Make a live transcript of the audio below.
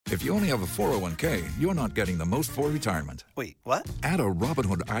If you only have a 401k, you're not getting the most for retirement. Wait, what? Add a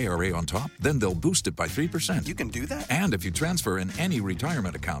Robinhood IRA on top, then they'll boost it by 3%. You can do that? And if you transfer in any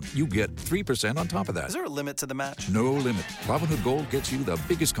retirement account, you get 3% on top of that. Is there a limit to the match? No limit. Robinhood Gold gets you the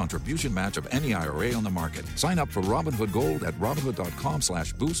biggest contribution match of any IRA on the market. Sign up for Robinhood Gold at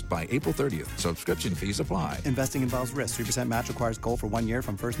Robinhood.com/boost by April 30th. Subscription fees apply. Investing involves risk. 3% match requires gold for 1 year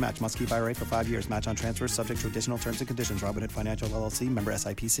from first match. Must keep IRA for 5 years. Match on transfers subject to additional terms and conditions. Robinhood Financial LLC, member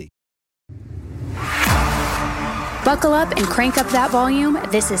SIPC. Buckle up and crank up that volume.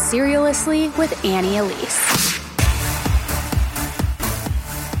 This is Seriously with Annie Elise.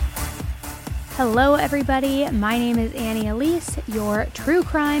 Hello, everybody. My name is Annie Elise, your true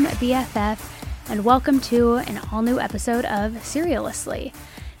crime BFF, and welcome to an all-new episode of Seriously.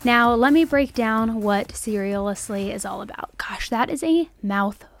 Now, let me break down what Seriously is all about. Gosh, that is a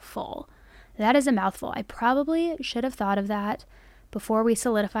mouthful. That is a mouthful. I probably should have thought of that before we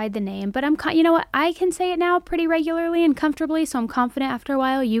solidified the name, but you know what? I can say it now pretty regularly and comfortably, so I'm confident after a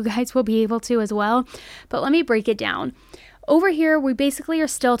while you guys will be able to as well. But let me break it down. Over here, we basically are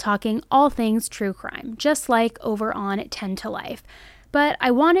still talking all things true crime, just like over on 10 to Life. But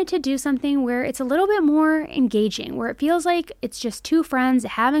I wanted to do something where it's a little bit more engaging, where it feels like it's just two friends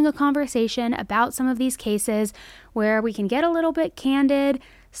having a conversation about some of these cases, where we can get a little bit candid,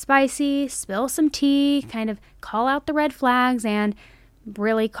 spicy, spill some tea, kind of call out the red flags, and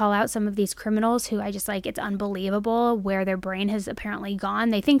really call out some of these criminals who it's unbelievable where their brain has apparently gone.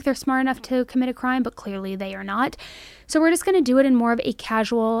 They think they're smart enough to commit a crime, but clearly they are not. So we're just going to do it in more of a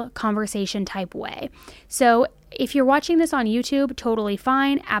casual conversation type way. So if you're watching this on YouTube, totally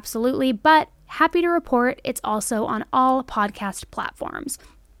fine, absolutely, but happy to report it's also on all podcast platforms.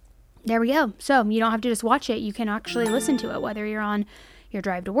 There we go. So you don't have to just watch it. You can actually listen to it, whether you're on your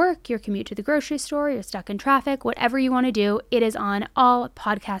drive to work, your commute to the grocery store, you're stuck in traffic, whatever you want to do, it is on all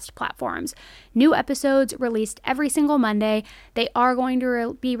podcast platforms. New episodes released every single Monday. They are going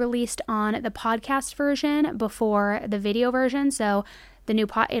to be released on the podcast version before the video version. So the new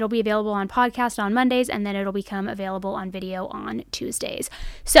it'll be available on podcast on Mondays, and then it'll become available on video on Tuesdays.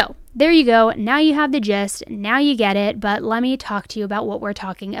 So there you go. Now you have the gist. Now you get it. But let me talk to you about what we're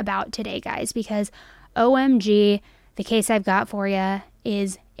talking about today, guys, because OMG, the case I've got for you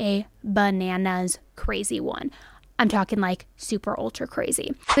is a bananas crazy one. I'm talking like super ultra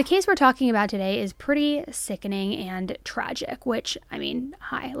crazy. The case we're talking about today is pretty sickening and tragic, which,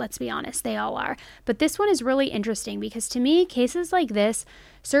 let's be honest, they all are. But this one is really interesting because to me, cases like this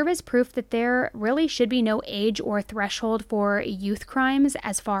serve as proof that there really should be no age or threshold for youth crimes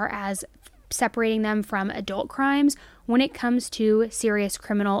as far as separating them from adult crimes when it comes to serious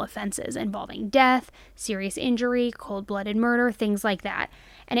criminal offenses involving death, serious injury, cold-blooded murder, things like that.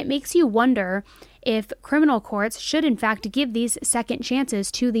 And it makes you wonder if criminal courts should in fact give these second chances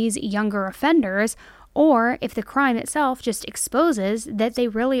to these younger offenders, or if the crime itself just exposes that they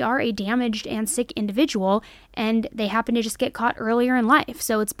really are a damaged and sick individual and they happen to just get caught earlier in life.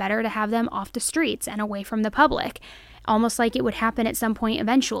 So it's better to have them off the streets and away from the public, almost like it would happen at some point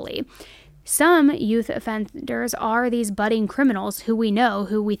eventually. Some youth offenders are these budding criminals who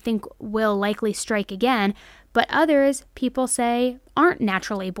we think will likely strike again, but others, people say, aren't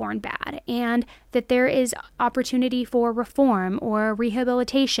naturally born bad, and that there is opportunity for reform or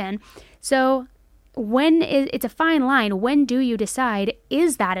rehabilitation. So it's a fine line. When do you decide,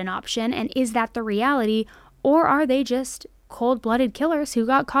 is that an option, and is that the reality, or are they just cold-blooded killers who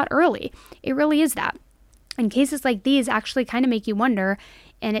got caught early? It really is that. And cases like these actually kind of make you wonder,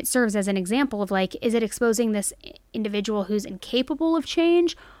 and it serves as an example of is it exposing this individual who's incapable of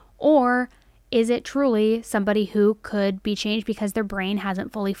change, or is it truly somebody who could be changed because their brain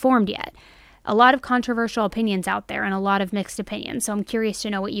hasn't fully formed yet? A lot of controversial opinions out there and a lot of mixed opinions, so I'm curious to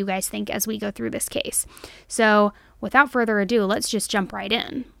know what you guys think as we go through this case. So without further ado, let's just jump right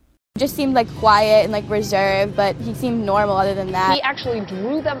in. Just seemed quiet and reserved, but he seemed normal other than that. He actually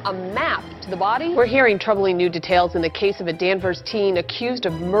drew them a map to the body. We're hearing troubling new details in the case of a Danvers teen accused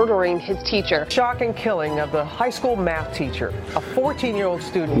of murdering his teacher. Shocking killing of the high school math teacher, a 14-year-old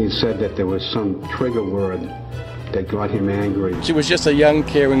student. He said that there was some trigger word that got him angry. She was just a young,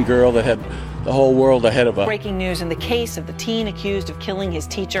 caring girl that had the whole world ahead of her. Breaking news in the case of the teen accused of killing his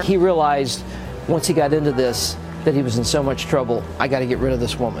teacher. He realized once he got into this that he was in so much trouble. I got to get rid of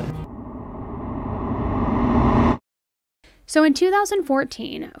this woman. So in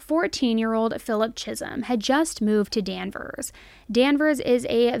 2014, 14-year-old Philip Chisholm had just moved to Danvers. Danvers is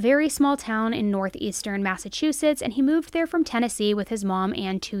a very small town in northeastern Massachusetts, and he moved there from Tennessee with his mom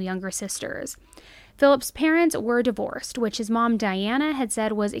and two younger sisters. Philip's parents were divorced, which his mom Diana had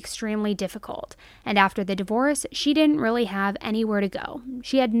said was extremely difficult. And after the divorce, she didn't really have anywhere to go.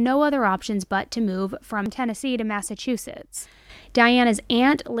 She had no other options but to move from Tennessee to Massachusetts. Diana's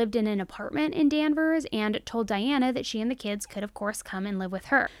aunt lived in an apartment in Danvers and told Diana that she and the kids could, of course, come and live with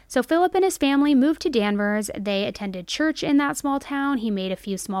her. So Philip and his family moved to Danvers. They attended church in that small town. He made a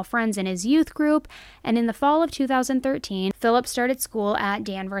few small friends in his youth group. And in the fall of 2013, Philip started school at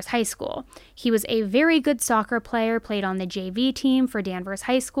Danvers High School. He was a very good soccer player, played on the JV team for Danvers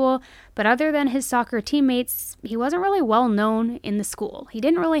High School. But other than his soccer teammates, he wasn't really well known in the school. He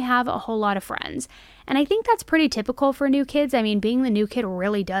didn't really have a whole lot of friends. And I think that's pretty typical for new kids. I mean, being the new kid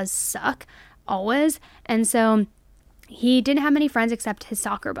really does suck, always. And so he didn't have many friends except his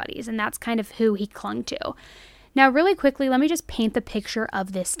soccer buddies, and that's kind of who he clung to. Now, really quickly, let me just paint the picture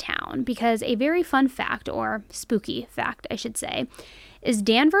of this town, because a very fun fact, or spooky fact, I should say, is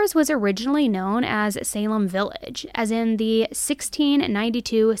Danvers was originally known as Salem Village, as in the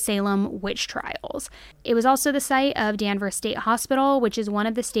 1692 Salem witch trials. It was also the site of Danvers State Hospital, which is one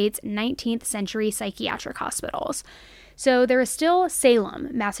of the state's 19th century psychiatric hospitals. So there is still Salem,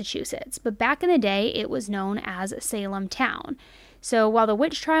 Massachusetts, but back in the day, it was known as Salem Town. So while the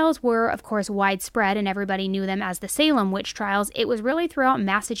witch trials were, of course, widespread and everybody knew them as the Salem witch trials, it was really throughout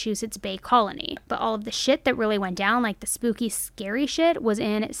Massachusetts Bay Colony. But all of the shit that really went down, like the spooky, scary shit, was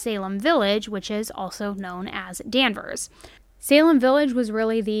in Salem Village, which is also known as Danvers. Salem Village was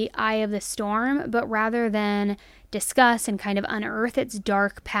really the eye of the storm, but rather than discuss and kind of unearth its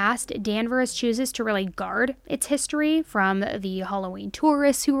dark past, Danvers chooses to really guard its history from the Halloween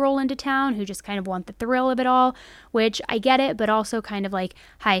tourists who roll into town, who just kind of want the thrill of it all, which I get it, but also kind of like,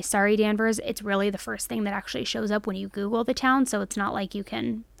 hi, sorry, Danvers, it's really the first thing that actually shows up when you Google the town, so it's not like you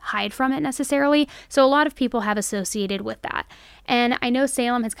can hide from it necessarily. So a lot of people have associated with that. And I know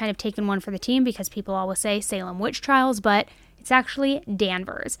Salem has kind of taken one for the team because people always say Salem witch trials, but it's actually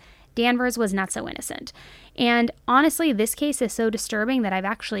Danvers. Danvers was not so innocent. And honestly, this case is so disturbing that I've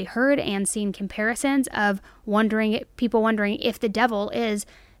actually heard and seen comparisons of people wondering if the devil is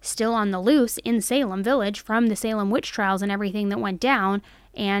still on the loose in Salem Village from the Salem witch trials and everything that went down,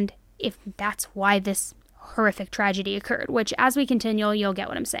 and if that's why this horrific tragedy occurred, which as we continue, you'll get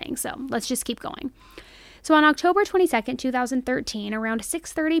what I'm saying. So let's just keep going. So on October 22nd, 2013, around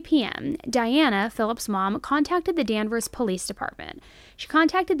 6:30 p.m., Diana, Philip's mom, contacted the Danvers Police Department. She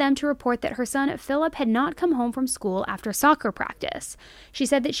contacted them to report that her son, Philip, had not come home from school after soccer practice. She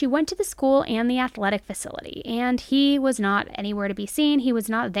said that she went to the school and the athletic facility, and he was not anywhere to be seen. He was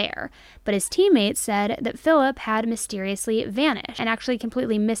not there. But his teammates said that Philip had mysteriously vanished and actually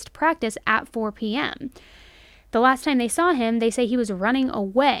completely missed practice at 4 p.m. The last time they saw him, they say he was running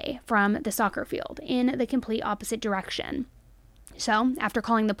away from the soccer field in the complete opposite direction. So, after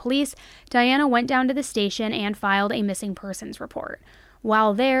calling the police, Diana went down to the station and filed a missing persons report.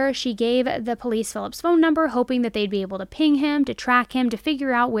 While there, she gave the police Philip's phone number, hoping that they'd be able to ping him, to track him, to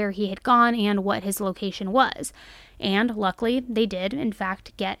figure out where he had gone and what his location was. And luckily, they did, in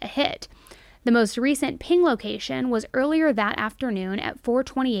fact, get a hit. The most recent ping location was earlier that afternoon at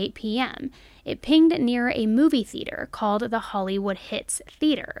 4:28 p.m. It pinged near a movie theater called the Hollywood Hits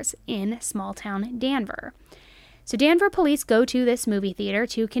Theaters in small-town Danvers. So Danvers police go to this movie theater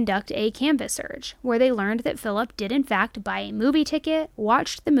to conduct a canvas search, where they learned that Philip did in fact buy a movie ticket,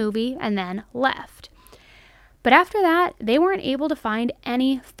 watched the movie, and then left. But after that, they weren't able to find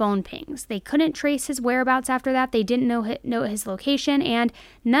any phone pings. They couldn't trace his whereabouts after that. They didn't know his location, and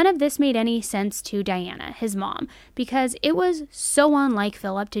none of this made any sense to Diana, his mom, because it was so unlike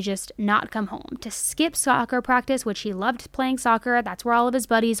Philip to just not come home, to skip soccer practice, which he loved playing soccer, that's where all of his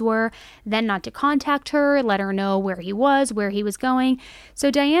buddies were, then not to contact her, let her know where he was going.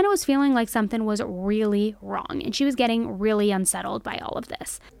 So Diana was feeling like something was really wrong, and she was getting really unsettled by all of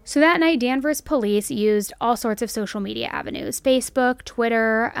this. So that night, Danvers police used all sorts of social media avenues, Facebook,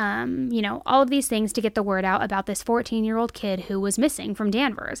 Twitter, all of these things to get the word out about this 14-year-old kid who was missing from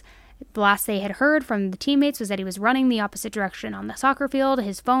Danvers. The last they had heard from the teammates was that he was running the opposite direction on the soccer field.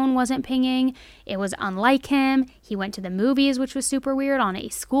 His phone wasn't pinging. It was unlike him. He went to the movies, which was super weird, on a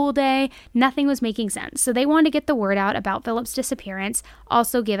school day. Nothing was making sense. So they wanted to get the word out about Philip's disappearance,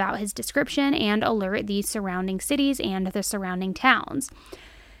 also give out his description, and alert the surrounding cities and the surrounding towns.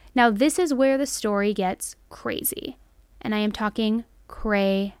 Now, this is where the story gets crazy, and I am talking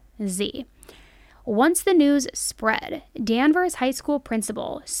crazy. Once the news spread, Danvers High School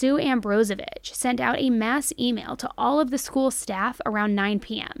principal Sue Ambrosevich sent out a mass email to all of the school staff around 9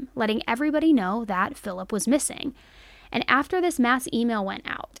 p.m., letting everybody know that Philip was missing. And after this mass email went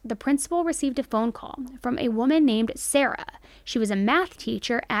out, the principal received a phone call from a woman named Sarah. She was a math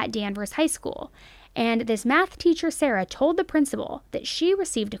teacher at Danvers High School. And this math teacher, Sarah, told the principal that she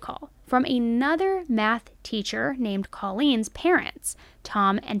received a call from another math teacher named Colleen's parents,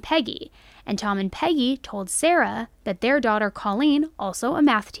 Tom and Peggy. And Tom and Peggy told Sarah that their daughter, Colleen, also a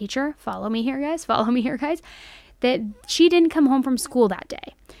math teacher, follow me here, guys, that she didn't come home from school that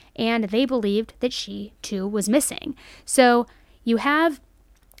day. And they believed that she, too, was missing. So you have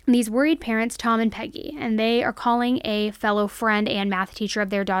these worried parents, Tom and Peggy, and they are calling a fellow friend and math teacher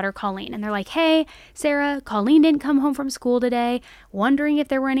of their daughter, Colleen. And they're like, hey, Sarah, Colleen didn't come home from school today. Wondering if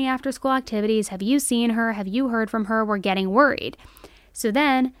there were any after-school activities. Have you seen her? Have you heard from her? We're getting worried. So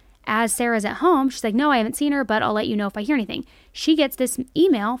then, as Sarah's at home, she's like, no, I haven't seen her, but I'll let you know if I hear anything. She gets this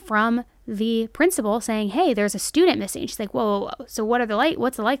email from the principal saying, hey, there's a student missing. She's like, whoa. So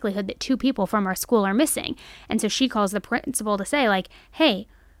what's the likelihood that 2 people from our school are missing? And so she calls the principal to say, like, hey,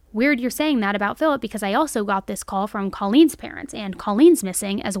 weird you're saying that about Philip because I also got this call from Colleen's parents and Colleen's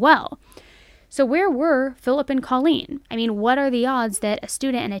missing as well. So where were Philip and Colleen? I mean, what are the odds that a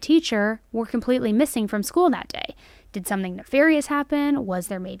student and a teacher were completely missing from school that day? Did something nefarious happen? Was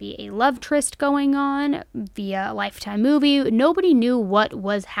there maybe a love tryst going on via a Lifetime movie? Nobody knew what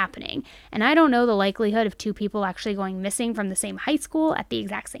was happening. And I don't know the likelihood of 2 people actually going missing from the same high school at the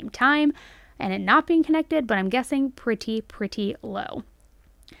exact same time and it not being connected, but I'm guessing pretty low.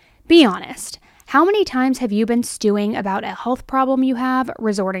 Be honest. How many times have you been stewing about a health problem you have,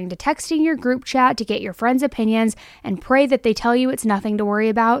 resorting to texting your group chat to get your friends' opinions and pray that they tell you it's nothing to worry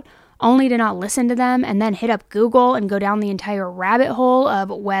about, only to not listen to them and then hit up Google and go down the entire rabbit hole of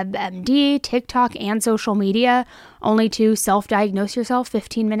WebMD, TikTok, and social media, only to self-diagnose yourself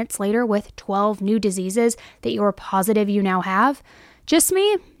 15 minutes later with 12 new diseases that you're positive you now have? Just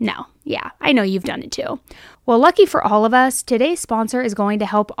me? No. Yeah, I know you've done it too. Well, lucky for all of us, today's sponsor is going to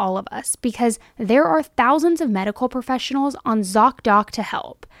help all of us because there are thousands of medical professionals on ZocDoc to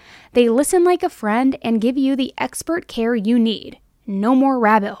help. They listen like a friend and give you the expert care you need. No more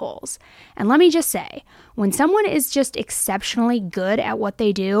rabbit holes. And let me just say, when someone is just exceptionally good at what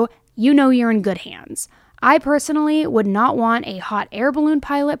they do, you know you're in good hands. I personally would not want a hot air balloon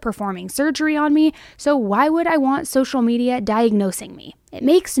pilot performing surgery on me, so why would I want social media diagnosing me? It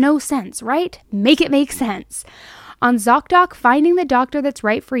makes no sense, right? Make it make sense. On ZocDoc, finding the doctor that's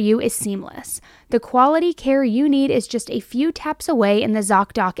right for you is seamless. The quality care you need is just a few taps away in the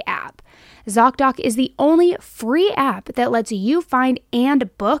ZocDoc app. ZocDoc is the only free app that lets you find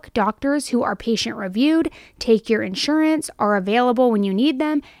and book doctors who are patient-reviewed, take your insurance, are available when you need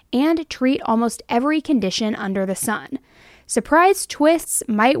them, and treat almost every condition under the sun. Surprise twists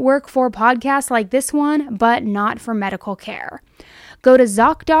might work for podcasts like this one, but not for medical care. Go to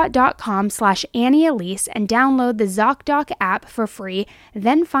ZocDoc.com/AnnieElise and download the ZocDoc app for free,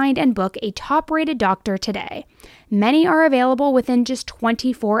 then find and book a top-rated doctor today. Many are available within just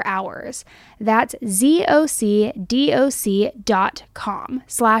 24 hours. That's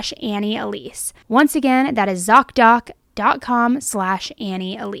ZocDoc.com/AnnieElise. Once again, that is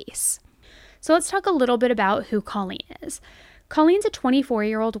ZocDoc.com/AnnieElise. So let's talk a little bit about who Colleen is. Colleen's a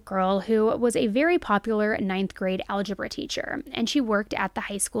 24-year-old girl who was a very popular 9th grade algebra teacher, and she worked at the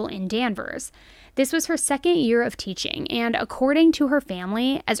high school in Danvers. This was her 2nd year of teaching, and according to her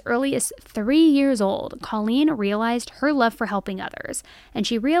family, as early as 3 years old, Colleen realized her love for helping others. And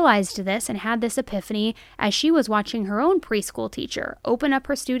she realized this and had this epiphany as she was watching her own preschool teacher open up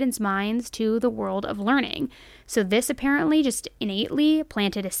her students' minds to the world of learning. So this apparently just innately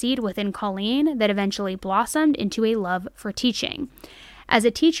planted a seed within Colleen that eventually blossomed into a love for teaching. As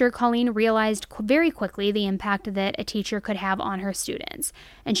a teacher, Colleen realized very quickly the impact that a teacher could have on her students.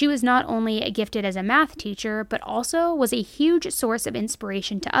 And she was not only gifted as a math teacher, but also was a huge source of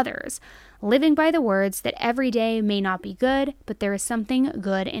inspiration to others, living by the words that every day may not be good, but there is something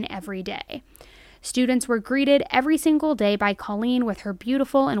good in every day. Students were greeted every single day by Colleen with her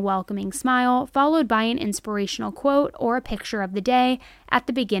beautiful and welcoming smile, followed by an inspirational quote or a picture of the day at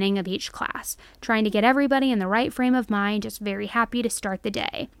the beginning of each class, trying to get everybody in the right frame of mind, just very happy to start the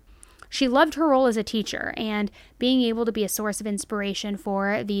day. She loved her role as a teacher and being able to be a source of inspiration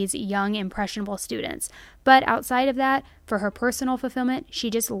for these young, impressionable students. But outside of that, for her personal fulfillment, she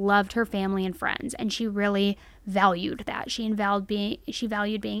just loved her family and friends, and she really valued that. She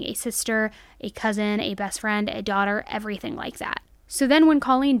valued being a sister, a cousin, a best friend, a daughter, everything like that. So then when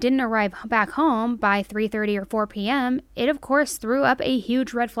Colleen didn't arrive back home by 3:30 or 4 p.m., it of course threw up a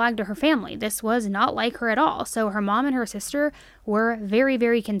huge red flag to her family. This was not like her at all. So her mom and her sister were very,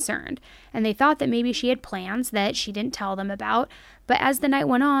 very concerned. And they thought that maybe she had plans that she didn't tell them about. But as the night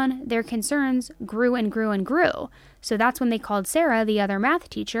went on, their concerns grew and grew and grew. So that's when they called Sarah, the other math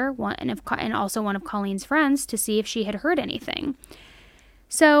teacher, and also one of Colleen's friends, to see if she had heard anything.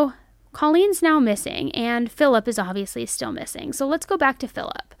 So Colleen's now missing, and Philip is obviously still missing. So let's go back to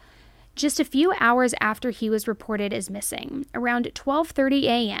Philip. Just a few hours after he was reported as missing, around 12:30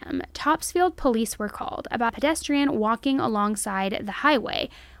 a.m., Topsfield police were called about a pedestrian walking alongside the highway,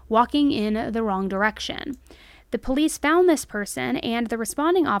 walking in the wrong direction. The police found this person, and the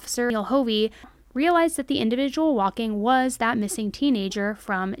responding officer, Neil Hovey, realized that the individual walking was that missing teenager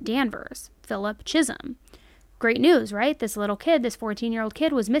from Danvers, Philip Chisholm. Great news, right? This little kid, this 14-year-old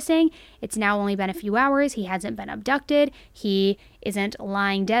kid was missing. It's now only been a few hours. He hasn't been abducted. He isn't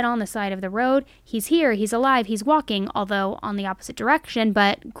lying dead on the side of the road. He's here. He's alive. He's walking, although on the opposite direction.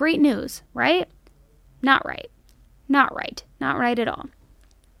 But great news, right? Not right. Not right. Not right at all.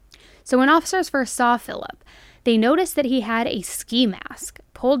 So when officers first saw Philip, they noticed that he had a ski mask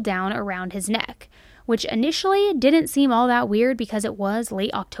pulled down around his neck, which initially didn't seem all that weird because it was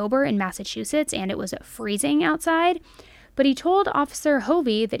late October in Massachusetts and it was freezing outside. But he told Officer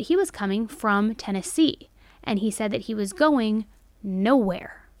Hovey that he was coming from Tennessee, and he said that he was going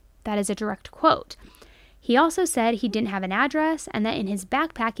nowhere. That is a direct quote. He also said he didn't have an address and that in his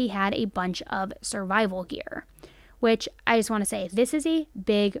backpack he had a bunch of survival gear, which I just want to say, this is a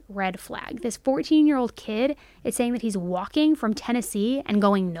big red flag. This 14-year-old kid is saying that he's walking from Tennessee and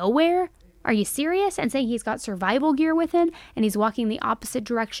going nowhere. Are you serious? And saying he's got survival gear with him and he's walking the opposite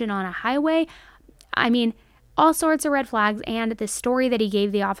direction on a highway? I mean, all sorts of red flags. And the story that he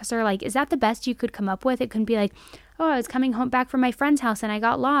gave the officer, like, is that the best you could come up with? It couldn't be like, oh, I was coming home back from my friend's house and I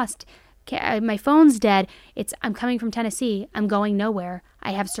got lost. My phone's dead. I'm coming from Tennessee. I'm going nowhere.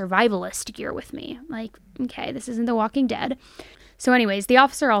 I have survivalist gear with me. Like, okay, this isn't The Walking Dead. So anyways, the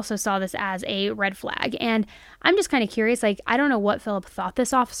officer also saw this as a red flag. And I'm just kind of curious, like, I don't know what Philip thought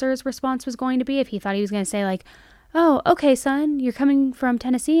this officer's response was going to be. If he thought he was going to say like, oh, okay, son, you're coming from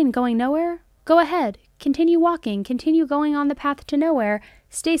Tennessee and going nowhere? Go ahead. Continue walking. Continue going on the path to nowhere.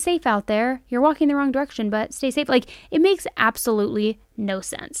 Stay safe out there. You're walking the wrong direction, but stay safe. Like, it makes absolutely no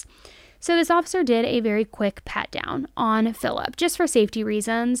sense. So this officer did a very quick pat down on Philip, just for safety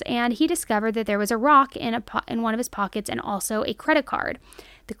reasons, and he discovered that there was a rock in one of his pockets and also a credit card.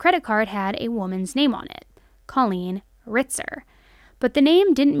 The credit card had a woman's name on it, Colleen Ritzer. But the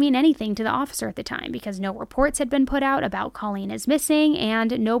name didn't mean anything to the officer at the time because no reports had been put out about Colleen as missing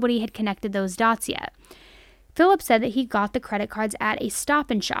and nobody had connected those dots yet. Philip said that he got the credit cards at a Stop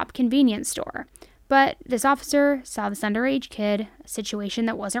and Shop convenience store. But this officer saw this underage kid, a situation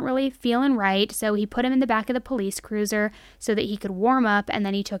that wasn't really feeling right, so he put him in the back of the police cruiser so that he could warm up, and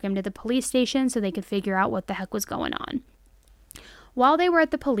then he took him to the police station so they could figure out what the heck was going on. While they were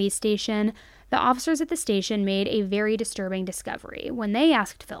at the police station, the officers at the station made a very disturbing discovery when they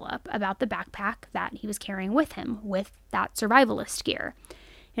asked Philip about the backpack that he was carrying with him with that survivalist gear.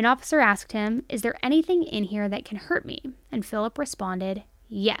 An officer asked him, "Is there anything in here that can hurt me?" And Philip responded,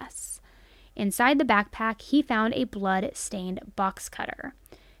 "Yes." Inside the backpack, he found a blood-stained box cutter.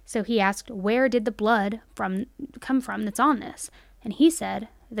 So he asked, where did the blood come from that's on this? And he said,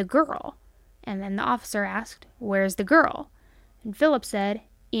 the girl. And then the officer asked, where's the girl? And Philip said,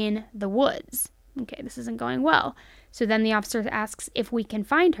 in the woods. Okay, this isn't going well. So then the officer asks, if we can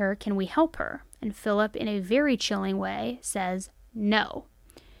find her, can we help her? And Philip, in a very chilling way, says, no.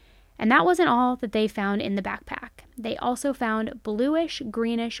 And that wasn't all that they found in the backpack. They also found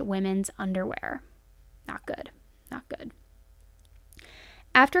bluish-greenish women's underwear. Not good. Not good.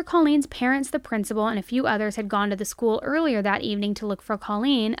 After Colleen's parents, the principal, and a few others had gone to the school earlier that evening to look for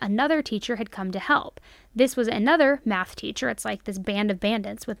Colleen, another teacher had come to help. This was another math teacher. It's like this band of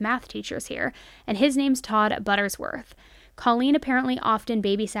bandits with math teachers here. And his name's Todd Buttersworth. Colleen apparently often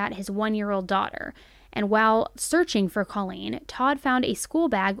babysat his 1-year-old daughter. And while searching for Colleen, Todd found a school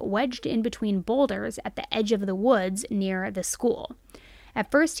bag wedged in between boulders at the edge of the woods near the school.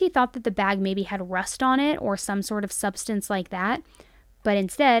 At first, he thought that the bag maybe had rust on it or some sort of substance like that, but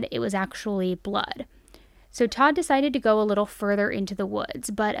instead, it was actually blood. So Todd decided to go a little further into the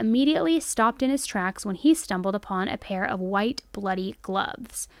woods, but immediately stopped in his tracks when he stumbled upon a pair of white, bloody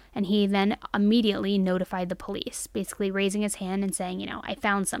gloves. And he then immediately notified the police, basically raising his hand and saying, I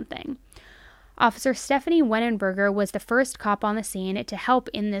found something. Officer Stephanie Wenenberger was the first cop on the scene to help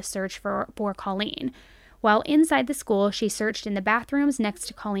in this search for Colleen. While inside the school, she searched in the bathrooms next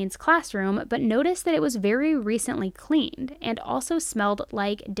to Colleen's classroom, but noticed that it was very recently cleaned and also smelled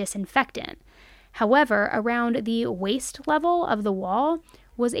like disinfectant. However, around the waist level of the wall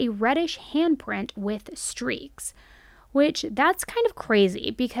was a reddish handprint with streaks, which that's kind of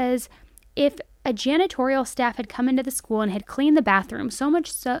crazy because if a janitorial staff had come into the school and had cleaned the bathroom so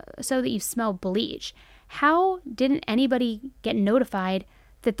much so that you smell bleach, how didn't anybody get notified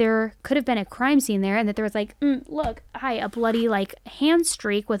that there could have been a crime scene there and that there was like, look, a bloody like hand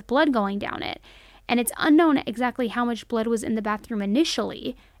streak with blood going down it. And it's unknown exactly how much blood was in the bathroom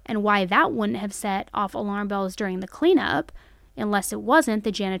initially and why that wouldn't have set off alarm bells during the cleanup, unless it wasn't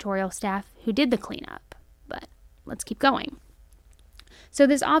the janitorial staff who did the cleanup. But let's keep going. So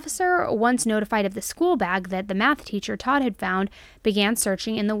this officer, once notified of the school bag that the math teacher Todd had found, began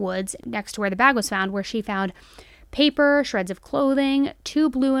searching in the woods next to where the bag was found, where she found paper, shreds of clothing, 2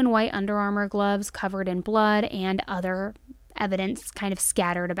 blue and white Under Armour gloves covered in blood, and other evidence kind of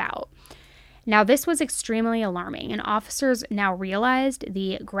scattered about. Now, this was extremely alarming, and officers now realized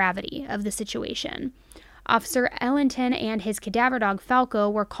the gravity of the situation. Officer Ellington and his cadaver dog Falco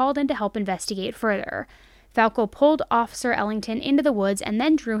were called in to help investigate further. Falco pulled Officer Ellington into the woods and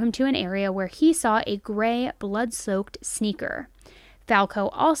then drew him to an area where he saw a gray, blood-soaked sneaker. Falco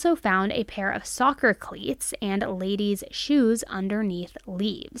also found a pair of soccer cleats and ladies' shoes underneath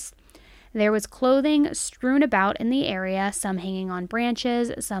leaves. There was clothing strewn about in the area, some hanging on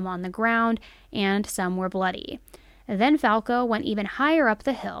branches, some on the ground, and some were bloody. Then Falco went even higher up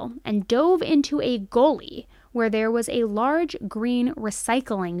the hill and dove into a gully where there was a large green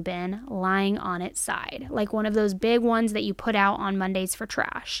recycling bin lying on its side, like one of those big ones that you put out on Mondays for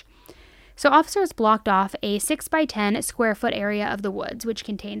trash. So officers blocked off a 6x10 square foot area of the woods, which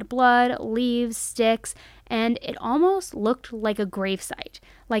contained blood, leaves, sticks, and it almost looked like a gravesite,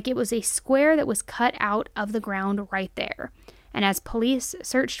 like it was a square that was cut out of the ground right there. And as police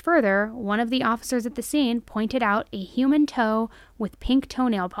searched further, one of the officers at the scene pointed out a human toe with pink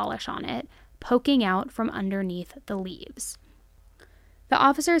toenail polish on it, poking out from underneath the leaves. The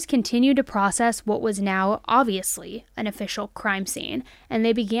officers continued to process what was now obviously an official crime scene, and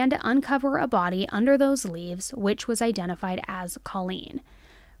they began to uncover a body under those leaves, which was identified as Colleen.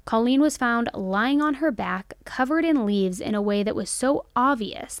 Colleen was found lying on her back, covered in leaves in a way that was so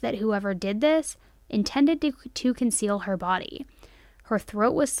obvious that whoever did this intended to conceal her body. Her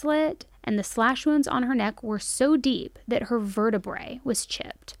throat was slit, and the slash wounds on her neck were so deep that her vertebrae was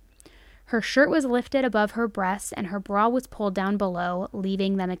chipped. Her shirt was lifted above her breasts, and her bra was pulled down below,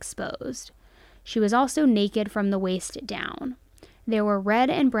 leaving them exposed. She was also naked from the waist down. There were red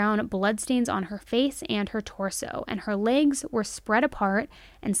and brown bloodstains on her face and her torso, and her legs were spread apart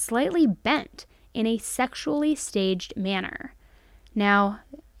and slightly bent in a sexually staged manner. Now,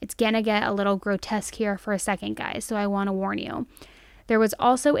 it's gonna get a little grotesque here for a second, guys, so I want to warn you. There was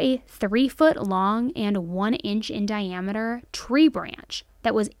also a 3-foot long and 1 inch in diameter tree branch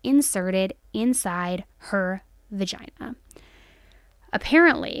that was inserted inside her vagina.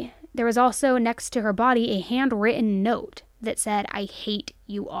 Apparently, there was also next to her body a handwritten note that said, "I hate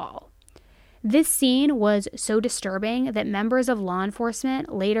you all." This scene was so disturbing that members of law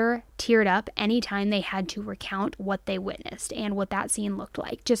enforcement later teared up anytime they had to recount what they witnessed and what that scene looked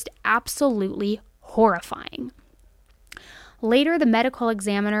like. Just absolutely horrifying. Later, the medical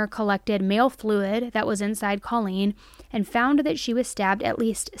examiner collected male fluid that was inside Colleen and found that she was stabbed at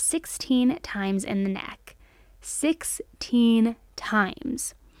least 16 times in the neck. 16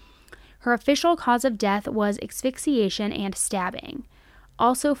 times. Her official cause of death was asphyxiation and stabbing.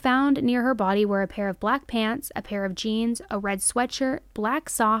 Also found near her body were a pair of black pants, a pair of jeans, a red sweatshirt,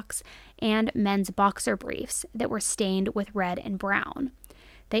 black socks, and men's boxer briefs that were stained with red and brown.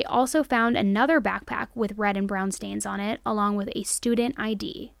 They also found another backpack with red and brown stains on it, along with a student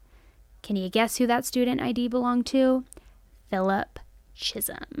ID. Can you guess who that student ID belonged to? Philip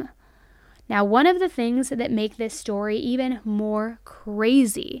Chisholm. Now, one of the things that make this story even more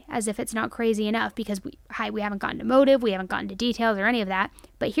crazy, as if it's not crazy enough, because we haven't gotten to motive, we haven't gotten to details or any of that,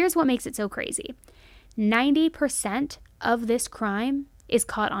 but here's what makes it so crazy. 90% of this crime is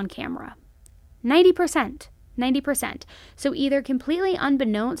caught on camera. 90%. So either completely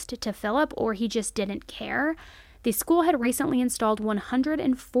unbeknownst to Philip or he just didn't care. The school had recently installed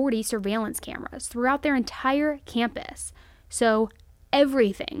 140 surveillance cameras throughout their entire campus. So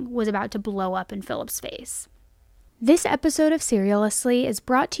everything was about to blow up in Philip's face. This episode of Seriously is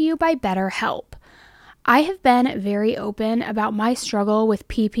brought to you by BetterHelp. I have been very open about my struggle with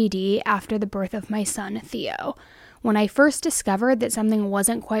PPD after the birth of my son, Theo. When I first discovered that something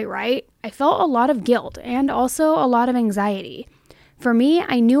wasn't quite right, I felt a lot of guilt and also a lot of anxiety. For me,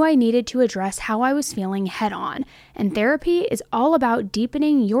 I knew I needed to address how I was feeling head on, and therapy is all about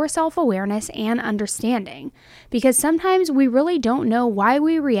deepening your self-awareness and understanding, because sometimes we really don't know why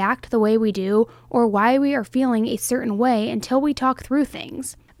we react the way we do or why we are feeling a certain way until we talk through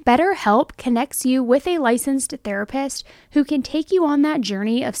things. BetterHelp connects you with a licensed therapist who can take you on that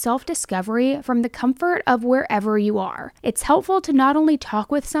journey of self-discovery from the comfort of wherever you are. It's helpful to not only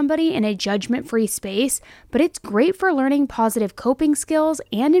talk with somebody in a judgment-free space, but it's great for learning positive coping skills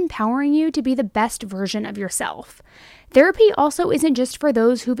and empowering you to be the best version of yourself. Therapy also isn't just for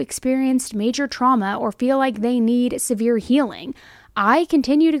those who've experienced major trauma or feel like they need severe healing. I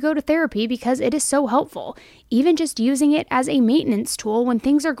continue to go to therapy because it is so helpful, even just using it as a maintenance tool when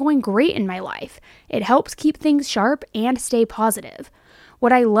things are going great in my life. It helps keep things sharp and stay positive.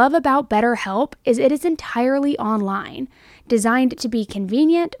 What I love about BetterHelp is it is entirely online, designed to be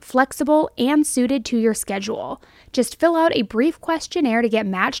convenient, flexible, and suited to your schedule. Just fill out a brief questionnaire to get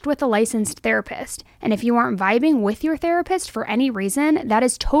matched with a licensed therapist. And if you aren't vibing with your therapist for any reason, that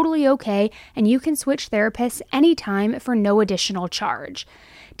is totally okay, and you can switch therapists anytime for no additional charge.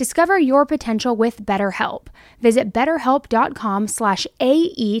 Discover your potential with BetterHelp. Visit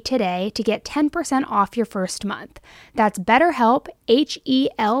betterhelp.com/AE today to get 10% off your first month. That's BetterHelp,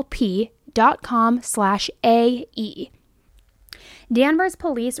 HELP.com/AE. Danvers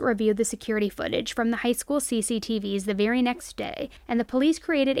police reviewed the security footage from the high school CCTVs the very next day, and the police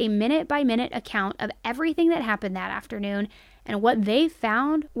created a minute-by-minute account of everything that happened that afternoon, and what they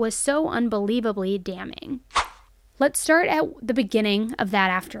found was so unbelievably damning. Let's start at the beginning of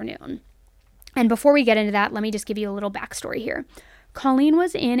that afternoon. And before we get into that, let me just give you a little backstory here. Colleen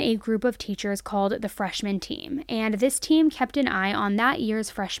was in a group of teachers called the freshman team, and this team kept an eye on that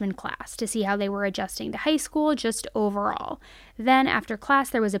year's freshman class to see how they were adjusting to high school just overall. Then after class,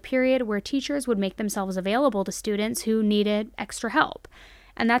 there was a period where teachers would make themselves available to students who needed extra help.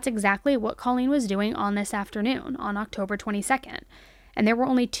 And that's exactly what Colleen was doing on this afternoon, on October 22nd. And there were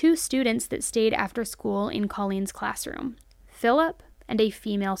only 2 students that stayed after school in Colleen's classroom, Philip and a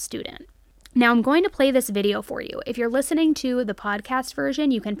female student. Now, I'm going to play this video for you. If you're listening to the podcast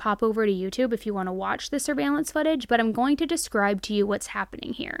version, you can pop over to YouTube if you want to watch the surveillance footage, but I'm going to describe to you what's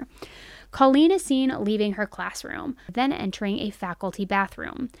happening here. Colleen is seen leaving her classroom, then entering a faculty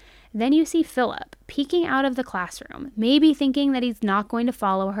bathroom. Then you see Philip peeking out of the classroom, maybe thinking that he's not going to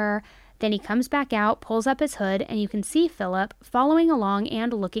follow her. Then he comes back out, pulls up his hood, and you can see Philip following along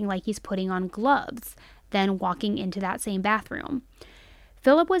and looking like he's putting on gloves, then walking into that same bathroom.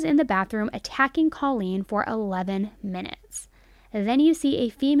 Philip was in the bathroom attacking Colleen for 11 minutes. Then you see a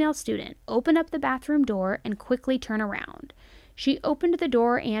female student open up the bathroom door and quickly turn around. She opened the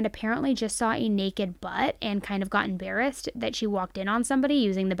door and apparently just saw a naked butt and kind of got embarrassed that she walked in on somebody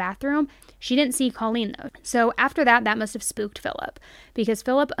using the bathroom. She didn't see Colleen though. So after that must have spooked Philip, because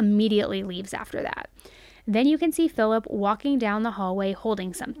Philip immediately leaves after that. Then you can see Philip walking down the hallway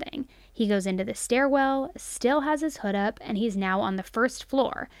holding something. He goes into the stairwell, still has his hood up, and he's now on the first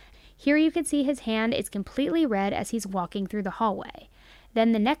floor. Here you can see his hand is completely red as he's walking through the hallway.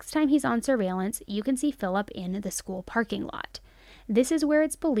 Then the next time he's on surveillance, you can see Philip in the school parking lot. This is where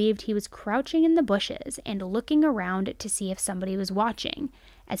it's believed he was crouching in the bushes and looking around to see if somebody was watching,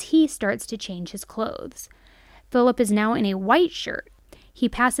 as he starts to change his clothes. Philip is now in a white shirt. He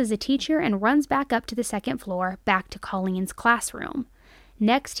passes a teacher and runs back up to the second floor, back to Colleen's classroom.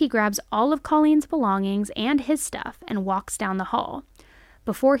 Next, he grabs all of Colleen's belongings and his stuff and walks down the hall.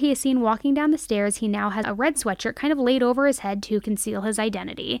 Before he is seen walking down the stairs, he now has a red sweatshirt kind of laid over his head to conceal his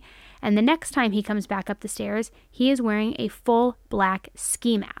identity. And the next time he comes back up the stairs, he is wearing a full black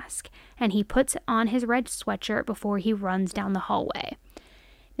ski mask. And he puts on his red sweatshirt before he runs down the hallway.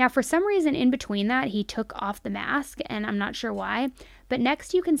 Now, for some reason in between that, he took off the mask, and I'm not sure why. But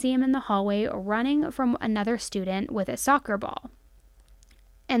next you can see him in the hallway running from another student with a soccer ball.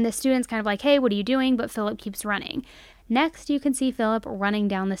 And the student's kind of like, hey, what are you doing? But Philip keeps running. Next, you can see Philip running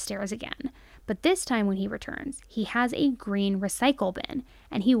down the stairs again. But this time when he returns, he has a green recycle bin,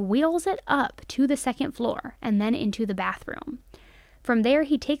 and he wheels it up to the second floor and then into the bathroom. From there,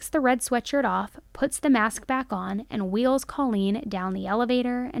 he takes the red sweatshirt off, puts the mask back on, and wheels Colleen down the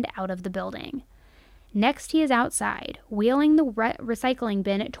elevator and out of the building. Next, he is outside, wheeling the recycling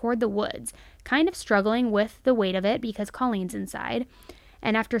bin toward the woods, kind of struggling with the weight of it because Colleen's inside.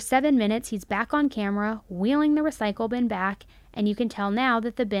 And after 7 minutes, he's back on camera, wheeling the recycle bin back, and you can tell now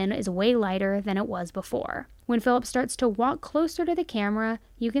that the bin is way lighter than it was before. When Philip starts to walk closer to the camera,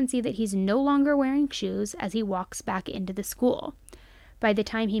 you can see that he's no longer wearing shoes as he walks back into the school. By the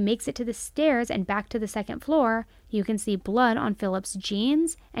time he makes it to the stairs and back to the second floor, you can see blood on Philip's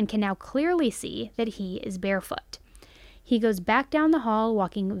jeans and can now clearly see that he is barefoot. He goes back down the hall,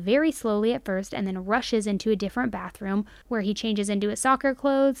 walking very slowly at first, and then rushes into a different bathroom where he changes into his soccer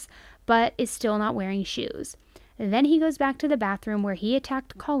clothes, but is still not wearing shoes. Then he goes back to the bathroom where he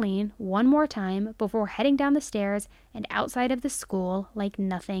attacked Colleen one more time before heading down the stairs and outside of the school like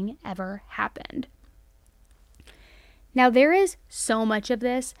nothing ever happened. Now, there is so much of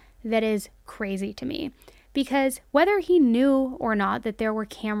this that is crazy to me, because whether he knew or not that there were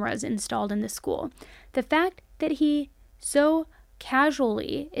cameras installed in the school, the fact that he so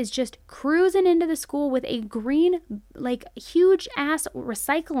casually is just cruising into the school with a green, like, huge ass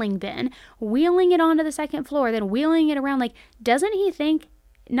recycling bin, wheeling it onto the second floor, then wheeling it around, like, doesn't he think,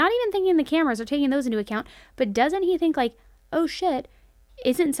 not even thinking the cameras or taking those into account, but doesn't he think, like, oh shit,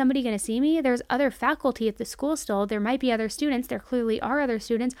 isn't somebody going to see me? There's other faculty at the school still. There might be other students. There clearly are other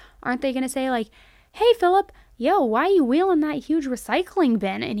students. Aren't they going to say, like, hey, Philip, yo, why are you wheeling that huge recycling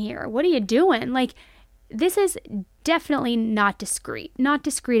bin in here? What are you doing? Like, this is definitely not discreet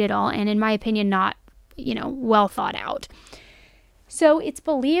at all. And in my opinion, not, well thought out. So it's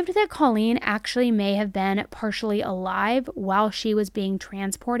believed that Colleen actually may have been partially alive while she was being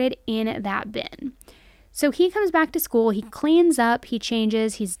transported in that bin. So he comes back to school, he cleans up, he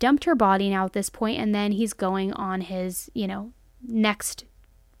changes, he's dumped her body now at this point, and then he's going on his, next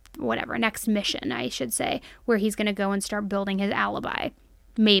mission, I should say, where he's going to go and start building his alibi.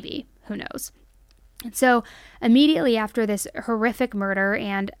 Maybe, who knows. And so immediately after this horrific murder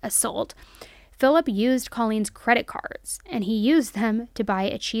and assault, Philip used Colleen's credit cards, and he used them to buy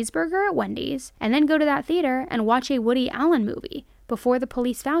a cheeseburger at Wendy's and then go to that theater and watch a Woody Allen movie before the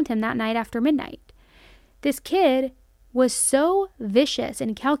police found him that night after midnight. This kid was so vicious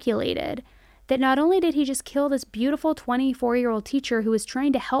and calculated that not only did he just kill this beautiful 24-year-old teacher who was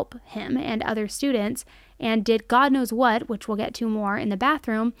trying to help him and other students and did God knows what, which we'll get to more in the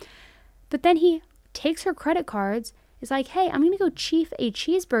bathroom, but then he takes her credit cards, is like, hey, I'm going to go chief a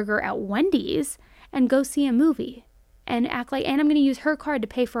cheeseburger at Wendy's and go see a movie and act like, and I'm going to use her card to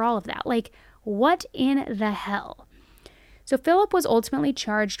pay for all of that. Like, what in the hell? So Philip was ultimately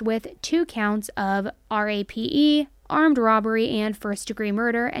charged with 2 counts of RAPE, armed robbery, and first-degree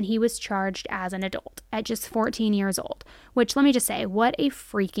murder, and he was charged as an adult at just 14 years old, which, let me just say, what a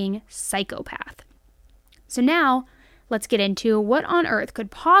freaking psychopath. So now, let's get into what on earth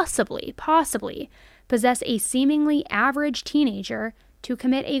could possibly possess a seemingly average teenager to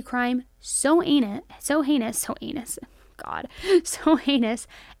commit a crime so heinous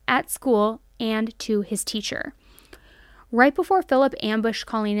at school and to his teacher. Right before Philip ambushed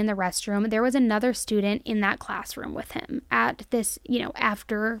Colleen in the restroom, there was another student in that classroom with him at this,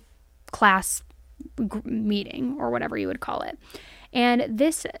 after class meeting or whatever you would call it. And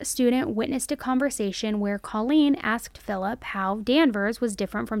this student witnessed a conversation where Colleen asked Philip how Danvers was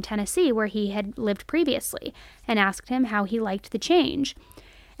different from Tennessee, where he had lived previously, and asked him how he liked the change.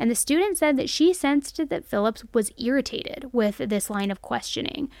 And the student said that she sensed that Philip was irritated with this line of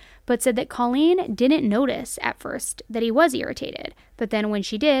questioning, but said that Colleen didn't notice at first that he was irritated, but then when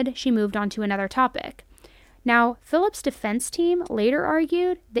she did, she moved on to another topic. Now, Philip's defense team later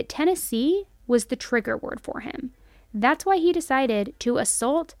argued that Tennessee was the trigger word for him. That's why he decided to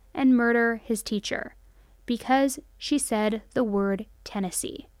assault and murder his teacher, because she said the word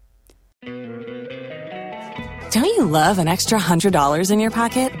Tennessee. Don't you love an extra $100 in your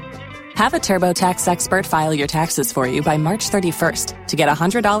pocket? Have a TurboTax expert file your taxes for you by March 31st to get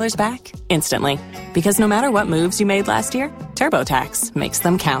 $100 back instantly. Because no matter what moves you made last year, TurboTax makes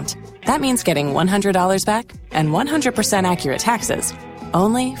them count. That means getting $100 back and 100% accurate taxes,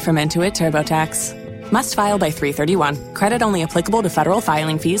 only from Intuit TurboTax. Must file by 3/31. Credit only applicable to federal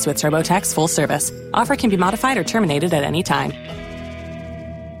filing fees with TurboTax full service. Offer can be modified or terminated at any time.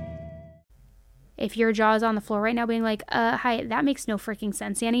 If your jaw is on the floor right now being like, hi, that makes no freaking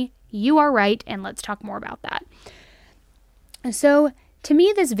sense, Annie, you are right, and let's talk more about that. So, to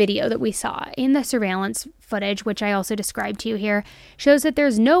me, this video that we saw in the surveillance footage, which I also described to you here, shows that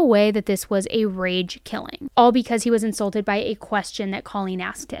there's no way that this was a rage killing, all because he was insulted by a question that Colleen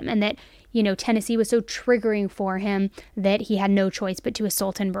asked him, and that, Tennessee was so triggering for him that he had no choice but to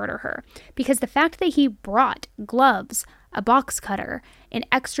assault and murder her. Because the fact that he brought gloves, a box cutter, an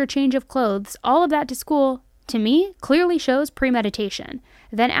extra change of clothes, all of that to school, to me, clearly shows premeditation.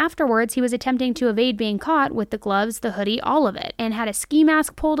 Then afterwards, he was attempting to evade being caught with the gloves, the hoodie, all of it, and had a ski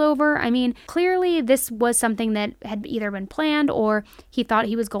mask pulled over. I mean, clearly this was something that had either been planned or he thought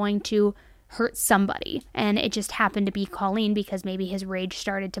he was going to hurt somebody, and it just happened to be Colleen because maybe his rage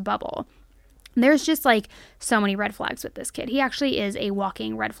started to bubble. There's just so many red flags with this kid. He actually is a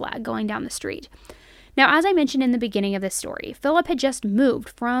walking red flag going down the street. Now, as I mentioned in the beginning of this story, Philip had just moved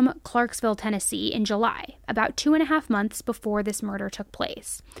from Clarksville, Tennessee in July, about 2.5 months before this murder took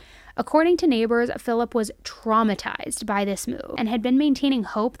place. According to neighbors, Philip was traumatized by this move and had been maintaining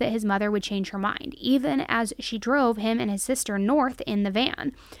hope that his mother would change her mind, even as she drove him and his sister north in the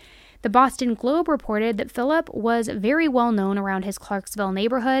van. The Boston Globe reported that Philip was very well known around his Clarksville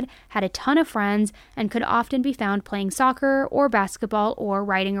neighborhood, had a ton of friends, and could often be found playing soccer or basketball or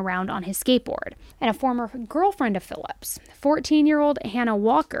riding around on his skateboard. And a former girlfriend of Philip's, 14-year-old Hannah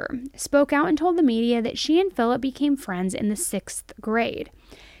Walker, spoke out and told the media that she and Philip became friends in the 6th grade.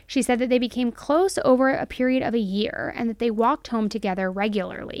 She said that they became close over a period of a year and that they walked home together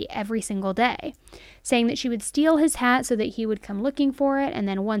regularly every single day, saying that she would steal his hat so that he would come looking for it, and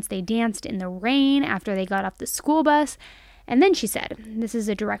then once they danced in the rain after they got off the school bus. And then she said, this is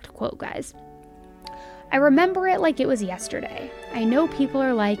a direct quote, guys, "I remember it like it was yesterday. I know people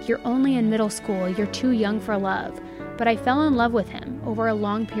are like, you're only in middle school, you're too young for love, but I fell in love with him over a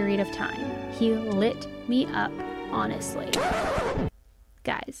long period of time. He lit me up, honestly."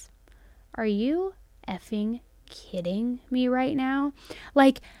 Guys, are you effing kidding me right now?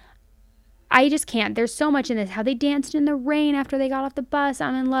 Like, I just can't. There's so much in this. How they danced in the rain after they got off the bus.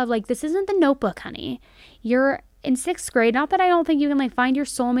 I'm in love. Like, this isn't The Notebook, honey. You're in 6th grade. Not that I don't think you can, like, find your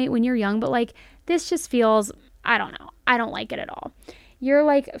soulmate when you're young, but, like, this just feels, I don't know. I don't like it at all. You're,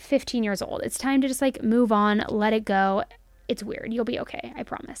 like, 15 years old. It's time to just, like, move on, let it go. It's weird. You'll be okay. I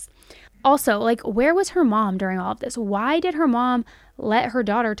promise. Also, like, where was her mom during all of this? Why did her mom let her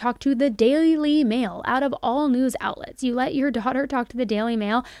daughter talk to the Daily Mail out of all news outlets? You let your daughter talk to the Daily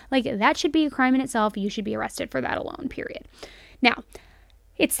Mail? Like, that should be a crime in itself. You should be arrested for that alone, period. Now,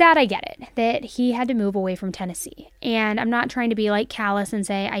 it's sad, I get it, that he had to move away from Tennessee. And I'm not trying to be, like, callous and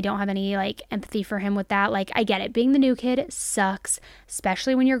say I don't have any, like, empathy for him with that. Like, I get it. Being the new kid sucks,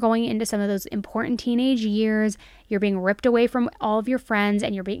 especially when you're going into some of those important teenage years. You're being ripped away from all of your friends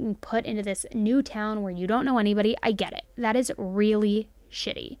and you're being put into this new town where you don't know anybody. I get it. That is really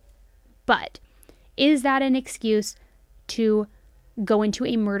shitty. But is that an excuse to go into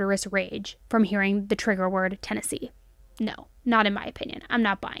a murderous rage from hearing the trigger word Tennessee? No, not in my opinion. I'm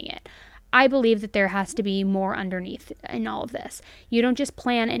not buying it. I believe that there has to be more underneath in all of this. You don't just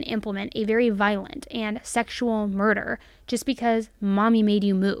plan and implement a very violent and sexual murder just because mommy made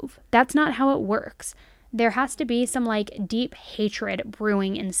you move. That's not how it works. There has to be some, like, deep hatred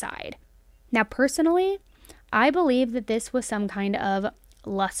brewing inside. Now, personally, I believe that this was some kind of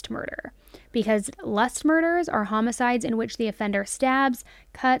lust murder, because lust murders are homicides in which the offender stabs,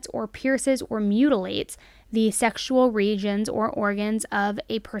 cuts, or pierces or mutilates the sexual regions or organs of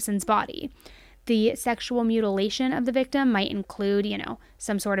a person's body. The sexual mutilation of the victim might include,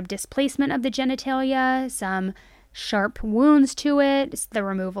 some sort of displacement of the genitalia, some sharp wounds to it, the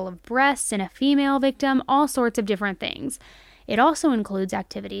removal of breasts in a female victim, all sorts of different things. It also includes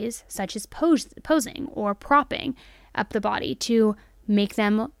activities such as posing or propping up the body to make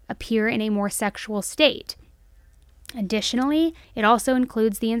them appear in a more sexual state. Additionally, it also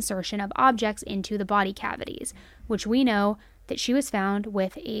includes the insertion of objects into the body cavities, which we know that she was found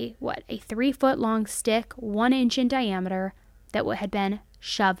with a 3-foot long stick, 1 inch in diameter, that had been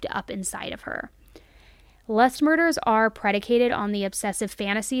shoved up inside of her. Lust murders are predicated on the obsessive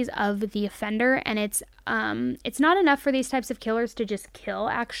fantasies of the offender, and it's not enough for these types of killers to just kill,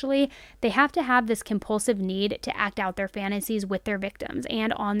 actually. They have to have this compulsive need to act out their fantasies with their victims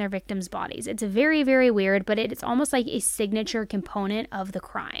and on their victims' bodies. It's very, very weird, but it's almost like a signature component of the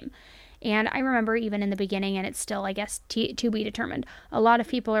crime. And I remember even in the beginning, and it's still, I guess, to be determined, a lot of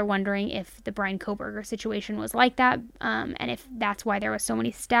people are wondering if the Brian Koberger situation was like that, and if that's why there was so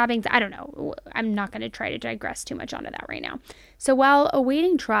many stabbings. I don't know. I'm not going to try to digress too much onto that right now. So while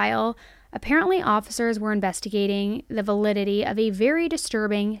awaiting trial, apparently officers were investigating the validity of a very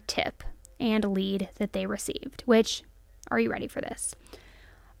disturbing tip and lead that they received, which, are you ready for this?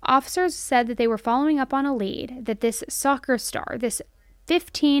 Officers said that they were following up on a lead that this soccer star, this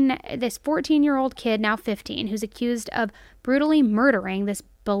 14-year-old kid, now 15, who's accused of brutally murdering this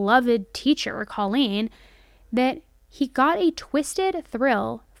beloved teacher, Colleen, that he got a twisted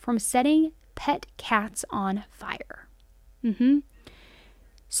thrill from setting pet cats on fire.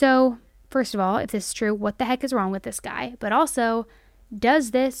 So, first of all, if this is true, what the heck is wrong with this guy? But also,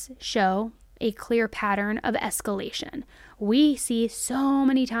 does this show a clear pattern of escalation? We see so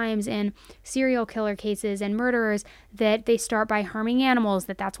many times in serial killer cases and murderers that they start by harming animals,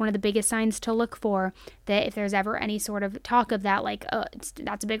 that's one of the biggest signs to look for, that if there's ever any sort of talk of that,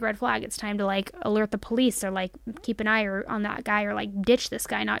 that's a big red flag. It's time to, alert the police, or, keep an eye on that guy, or, ditch this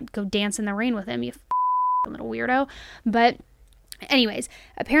guy, not go dance in the rain with him, you little weirdo. But Anyways,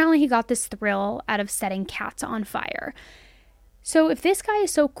 apparently he got this thrill out of setting cats on fire. So if this guy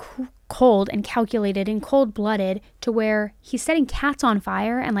is so cold and calculated and cold-blooded to where he's setting cats on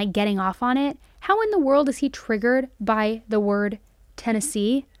fire and like getting off on it, how in the world is he triggered by the word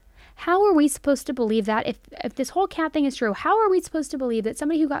Tennessee? How are we supposed to believe that? If this whole cat thing is true, how are we supposed to believe that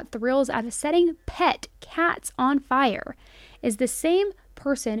somebody who got thrills out of setting pet cats on fire is the same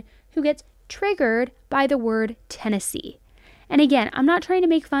person who gets triggered by the word Tennessee? And again, I'm not trying to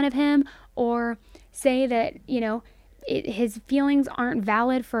make fun of him or say that, his feelings aren't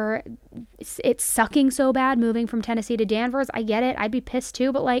valid for it sucking so bad moving from Tennessee to Danvers. I get it. I'd be pissed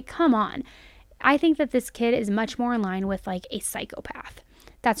too, but like, come on. I think that this kid is much more in line with like a psychopath.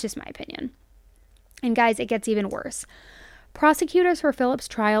 That's just my opinion. And guys, it gets even worse. Prosecutors for Phillip's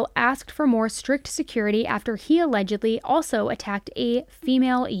trial asked for more strict security after he allegedly also attacked a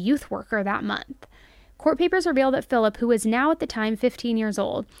female youth worker that month. Court papers reveal that Phillip, who was now at the time 15 years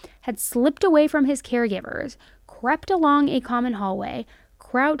old, had slipped away from his caregivers, crept along a common hallway,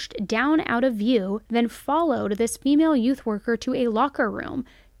 crouched down out of view, then followed this female youth worker to a locker room,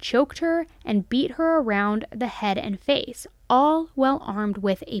 choked her, and beat her around the head and face, all while armed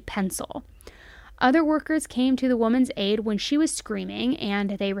with a pencil. Other workers came to the woman's aid when she was screaming,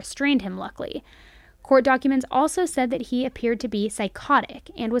 and they restrained him, luckily. Court documents also said that he appeared to be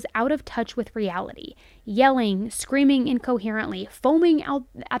psychotic and was out of touch with reality, yelling, screaming incoherently, foaming out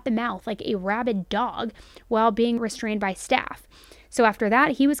at the mouth like a rabid dog while being restrained by staff. So after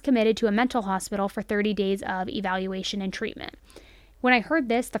that, he was committed to a mental hospital for 30 days of evaluation and treatment. When I heard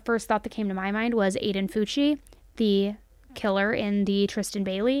this, the first thought that came to my mind was Aiden Fucci, the killer in the Tristan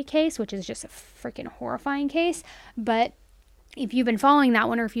Bailey case, which is just a freaking horrifying case. But if you've been following that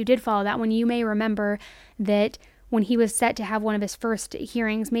one, or if you did follow that one, you may remember that when he was set to have one of his first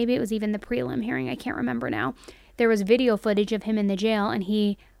hearings, maybe it was even the prelim hearing, I can't remember now, there was video footage of him in the jail, and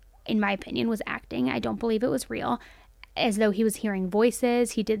he, in my opinion, was acting. I don't believe it was real, as though he was hearing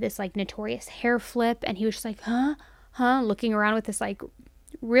voices. He did this like notorious hair flip, and he was just like, huh, looking around with this like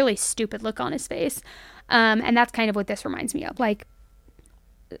really stupid look on his face. And that's kind of what this reminds me of, like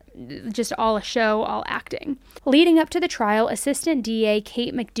just all a show, all acting. Leading up to the trial, Assistant DA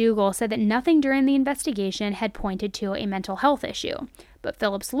Kate McDougal said that nothing during the investigation had pointed to a mental health issue. But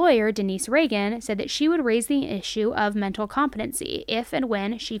Phillip's lawyer, Denise Reagan, said that she would raise the issue of mental competency if and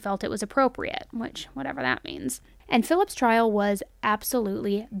when she felt it was appropriate, which, whatever that means. And Phillip's trial was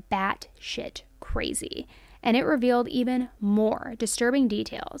absolutely batshit crazy. And it revealed even more disturbing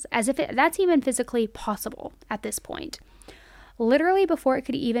details, as if that's even physically possible at this point. Literally before it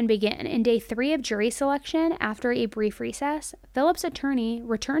could even begin, in day 3 of jury selection, after a brief recess, Phillip's attorney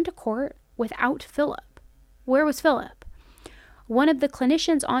returned to court without Phillip. Where was Phillip? One of the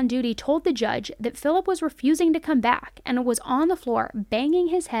clinicians on duty told the judge that Phillip was refusing to come back and was on the floor banging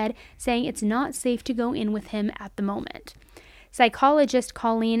his head, saying it's not safe to go in with him at the moment. Psychologist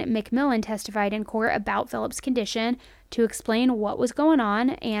Colleen McMillan testified in court about Phillip's condition to explain what was going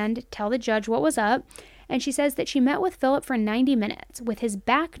on and tell the judge what was up. And she says that she met with Phillip for 90 minutes, with his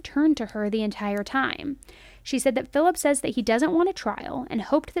back turned to her the entire time. She said that Phillip says that he doesn't want a trial and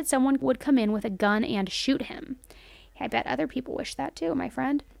hoped that someone would come in with a gun and shoot him. I bet other people wish that too, my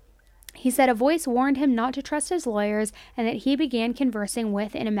friend. He said a voice warned him not to trust his lawyers and that he began conversing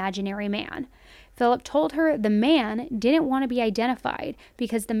with an imaginary man. Phillip told her the man didn't want to be identified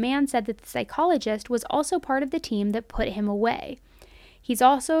because the man said that the psychologist was also part of the team that put him away. He's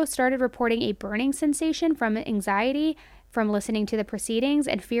also started reporting a burning sensation from anxiety from listening to the proceedings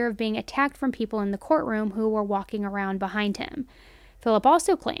and fear of being attacked from people in the courtroom who were walking around behind him. Phillip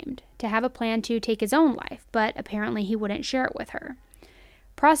also claimed to have a plan to take his own life, but apparently he wouldn't share it with her.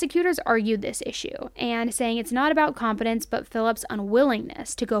 Prosecutors argued this issue, and saying it's not about competence but Phillip's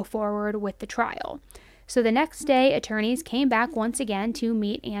unwillingness to go forward with the trial. So the next day, attorneys came back once again to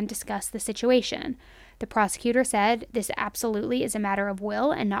meet and discuss the situation. The prosecutor said this absolutely is a matter of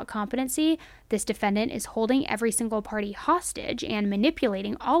will and not competency. This defendant is holding every single party hostage and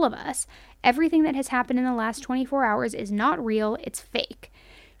manipulating all of us. Everything that has happened in the last 24 hours is not real, it's fake.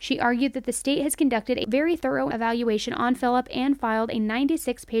 She argued that the state has conducted a very thorough evaluation on Phillip and filed a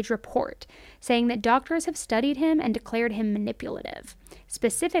 96-page report, saying that doctors have studied him and declared him manipulative.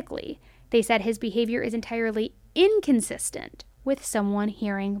 Specifically, they said his behavior is entirely inconsistent with someone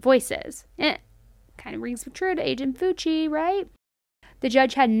hearing voices. Kind of rings true to Agent Fucci, right? The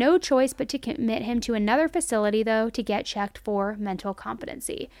judge had no choice but to commit him to another facility, though, to get checked for mental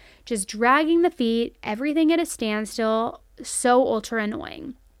competency. Just dragging the feet, everything at a standstill, so ultra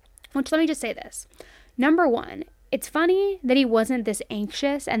annoying. Which, let me just say this. Number one, it's funny that he wasn't this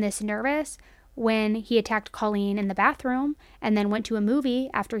anxious and this nervous when he attacked Colleen in the bathroom and then went to a movie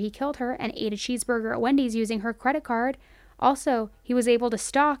after he killed her and ate a cheeseburger at Wendy's using her credit card. Also, he was able to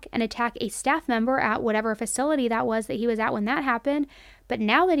stalk and attack a staff member at whatever facility that was that he was at when that happened. But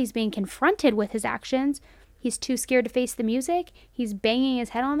now that he's being confronted with his actions, he's too scared to face the music. He's banging his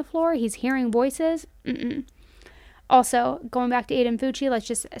head on the floor. He's hearing voices. Also, going back to Aiden Fucci, let's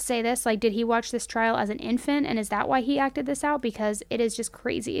just say this, like, did he watch this trial as an infant, and is that why he acted this out? Because it is just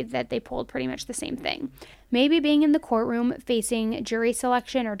crazy that they pulled pretty much the same thing. Maybe being in the courtroom facing jury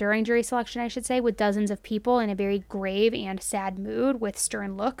selection, or during jury selection, I should say, with dozens of people in a very grave and sad mood with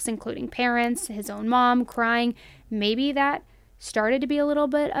stern looks, including parents, his own mom crying, maybe that started to be a little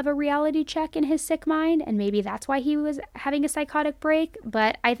bit of a reality check in his sick mind, and maybe that's why he was having a psychotic break,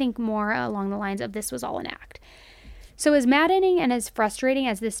 but I think more along the lines of this was all an act. So as maddening and as frustrating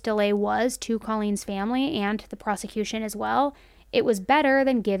as this delay was to Colleen's family and the prosecution as well, it was better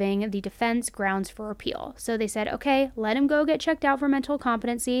than giving the defense grounds for appeal. So they said, okay, let him go get checked out for mental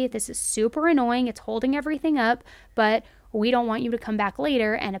competency. This is super annoying. It's holding everything up, but we don't want you to come back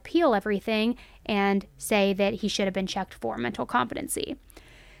later and appeal everything and say that he should have been checked for mental competency.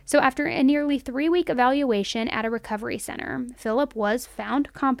 So after a nearly 3-week evaluation at a recovery center, Philip was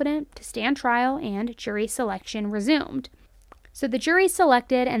found competent to stand trial and jury selection resumed. So the jury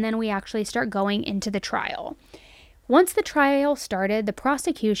selected, and then we actually start going into the trial. Once the trial started, the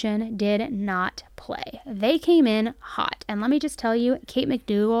prosecution did not play. They came in hot. And let me just tell you, Kate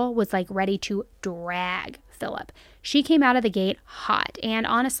McDougal was like ready to drag Philip. She came out of the gate hot, and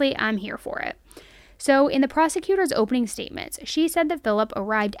honestly, I'm here for it. So in the prosecutor's opening statements, she said that Philip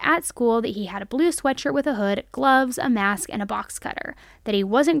arrived at school, that he had a blue sweatshirt with a hood, gloves, a mask, and a box cutter, that he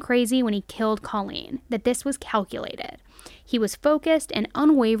wasn't crazy when he killed Colleen, that this was calculated. He was focused and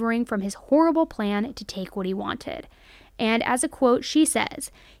unwavering from his horrible plan to take what he wanted. And as a quote, she says,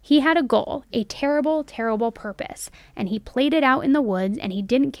 he had a goal, a terrible, terrible purpose, and he played it out in the woods, and he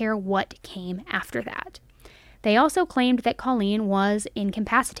didn't care what came after that. They also claimed that Colleen was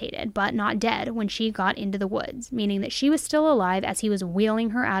incapacitated, but not dead when she got into the woods, meaning that she was still alive as he was wheeling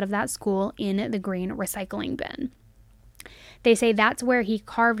her out of that school in the green recycling bin. They say that's where he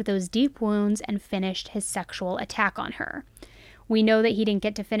carved those deep wounds and finished his sexual attack on her. We know that he didn't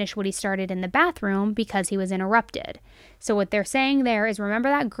get to finish what he started in the bathroom because he was interrupted. So what they're saying there is, remember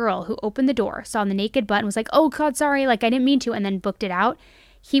that girl who opened the door, saw the naked butt and was like, oh God, sorry, like I didn't mean to, and then booked it out?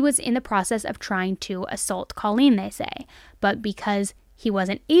 He was in the process of trying to assault Colleen, they say. But because he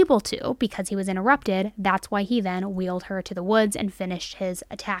wasn't able to, because he was interrupted, that's why he then wheeled her to the woods and finished his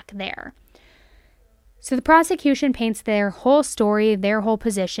attack there. So the prosecution paints their whole story, their whole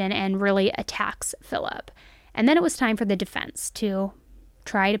position, and really attacks Philip. And then it was time for the defense to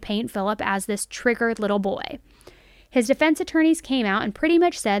try to paint Philip as this triggered little boy. His defense attorneys came out and pretty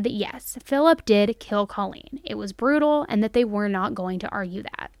much said that yes, Philip did kill Colleen. It was brutal, and that they were not going to argue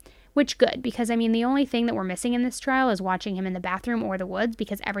that. Which good, because I mean the only thing that we're missing in this trial is watching him in the bathroom or the woods,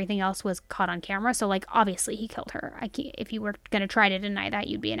 because everything else was caught on camera. So like obviously he killed her. If you were going to try to deny that,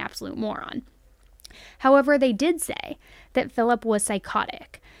 you'd be an absolute moron. However, they did say that Philip was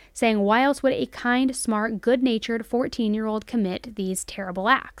psychotic, saying why else would a kind, smart, good-natured 14-year-old commit these terrible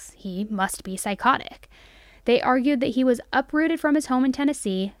acts? He must be psychotic. They argued that he was uprooted from his home in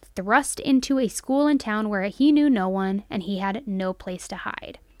Tennessee, thrust into a school in town where he knew no one, and he had no place to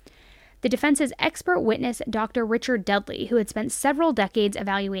hide. The defense's expert witness, Dr. Richard Dudley, who had spent several decades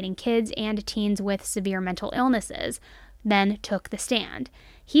evaluating kids and teens with severe mental illnesses, then took the stand.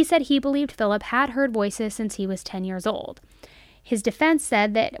 He said he believed Philip had heard voices since he was 10 years old. His defense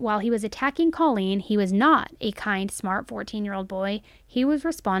said that while he was attacking Colleen, he was not a kind, smart 14-year-old boy. He was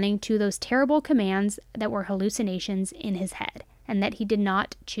responding to those terrible commands that were hallucinations in his head, and that he did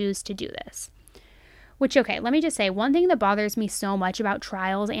not choose to do this. Which, okay, let me just say, one thing that bothers me so much about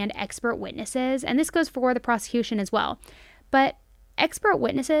trials and expert witnesses, and this goes for the prosecution as well, but expert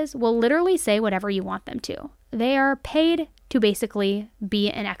witnesses will literally say whatever you want them to. They are paid to basically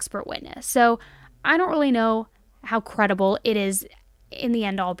be an expert witness. So I don't really know how credible it is in the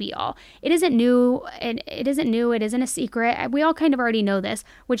end all be all. It isn't new, it isn't a secret. We all kind of already know this,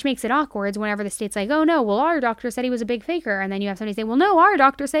 which makes it awkward whenever the state's like, oh no, well our doctor said he was a big faker, and then you have somebody say, well no, our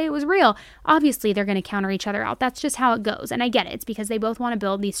doctor say it was real. Obviously they're going to counter each other out. That's just how it goes, and I get it. It's because they both want to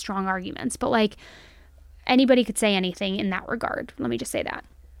build these strong arguments, but like anybody could say anything in that regard. Let me just say that.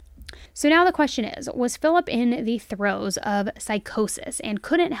 So now the question is, was Philip in the throes of psychosis and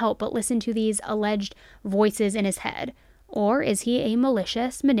couldn't help but listen to these alleged voices in his head? Or is he a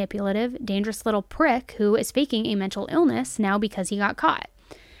malicious, manipulative, dangerous little prick who is faking a mental illness now because he got caught?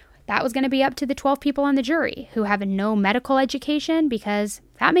 That was going to be up to the 12 people on the jury who have no medical education because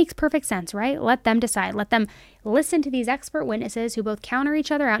That makes perfect sense, right? Let them decide. Let them listen to these expert witnesses who both counter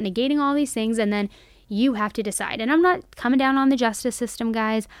each other out, negating all these things, and then you have to decide. And I'm not coming down on the justice system,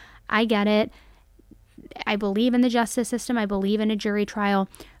 guys. I get it. I believe in the justice system. I believe in a jury trial.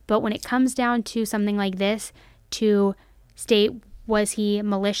 But when it comes down to something like this, to state, was he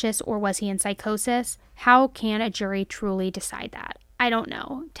malicious or was he in psychosis? How can a jury truly decide that? I don't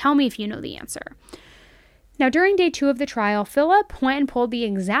know. Tell me if you know the answer. Now, during day 2 of the trial, Philip went and pulled the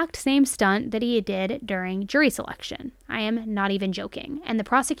exact same stunt that he did during jury selection. I am not even joking. And the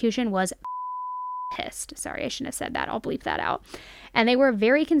prosecution was pissed. Sorry, I shouldn't have said that. I'll bleep that out. And they were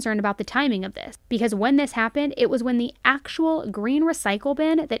very concerned about the timing of this, because when this happened, it was when the actual green recycle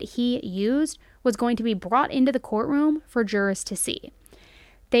bin that he used was going to be brought into the courtroom for jurors to see.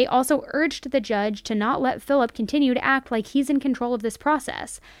 They also urged the judge to not let Philip continue to act like he's in control of this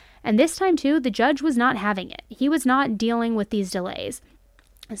process. And this time, too, the judge was not having it. He was not dealing with these delays.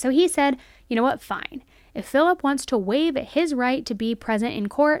 And so he said, you know what, fine. If Philip wants to waive his right to be present in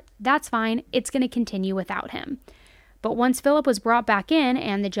court, that's fine. It's going to continue without him. But once Philip was brought back in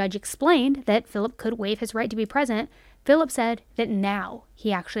and the judge explained that Philip could waive his right to be present, Philip said that now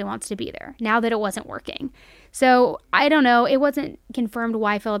he actually wants to be there, now that it wasn't working. So I don't know. It wasn't confirmed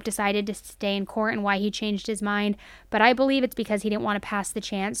why Philip decided to stay in court and why he changed his mind, but I believe it's because he didn't want to pass the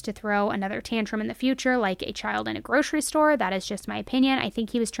chance to throw another tantrum in the future like a child in a grocery store. That is just my opinion. I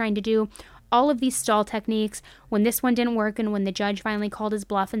think he was trying to do all of these stall techniques. When this one didn't work and when the judge finally called his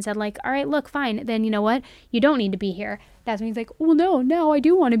bluff and said, like, all right, look, fine, then you know what? You don't need to be here. That's when he's like, well, no, now I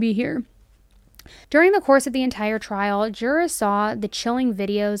do want to be here. During the course of the entire trial, jurors saw the chilling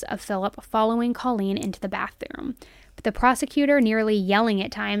videos of Philip following Colleen into the bathroom. But the prosecutor, nearly yelling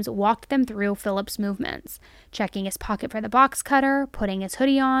at times, walked them through Philip's movements, checking his pocket for the box cutter, putting his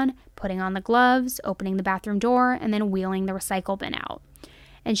hoodie on, putting on the gloves, opening the bathroom door, and then wheeling the recycle bin out.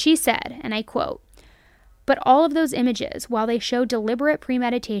 And she said, and I quote, "But all of those images, while they show deliberate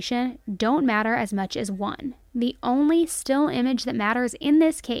premeditation, don't matter as much as one. The only still image that matters in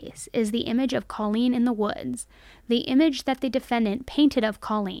this case is the image of Colleen in the woods, the image that the defendant painted of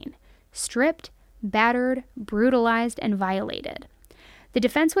Colleen, stripped, battered, brutalized, and violated." The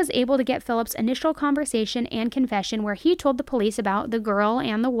defense was able to get Philip's initial conversation and confession where he told the police about the girl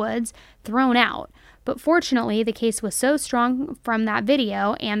and the woods thrown out. But fortunately, the case was so strong from that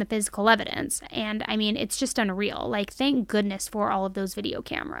video and the physical evidence. And I mean, it's just unreal. Like, thank goodness for all of those video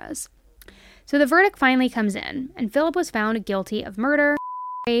cameras. So the verdict finally comes in, and Philip was found guilty of murder,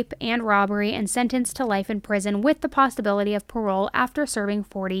 rape, and robbery and sentenced to life in prison with the possibility of parole after serving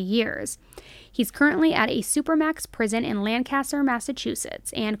 40 years. He's currently at a Supermax prison in Lancaster,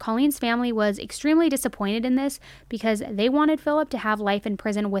 Massachusetts, and Colleen's family was extremely disappointed in this because they wanted Philip to have life in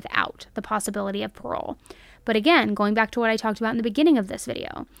prison without the possibility of parole. But again, going back to what I talked about in the beginning of this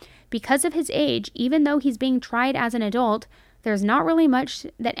video, because of his age, even though he's being tried as an adult, there's not really much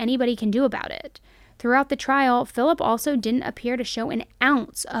that anybody can do about it. Throughout the trial, Philip also didn't appear to show an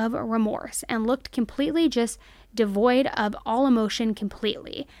ounce of remorse and looked completely just devoid of all emotion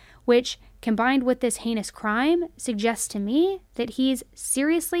completely, which, combined with this heinous crime, suggests to me that he's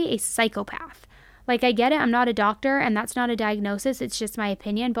seriously a psychopath. Like, I get it, I'm not a doctor, and that's not a diagnosis, it's just my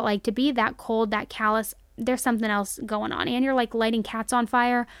opinion, but like, to be that cold, that callous, there's something else going on. And you're like lighting cats on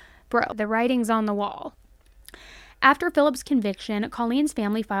fire. Bro, the writing's on the wall. After Philip's conviction, Colleen's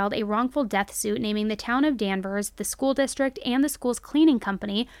family filed a wrongful death suit naming the town of Danvers, the school district, and the school's cleaning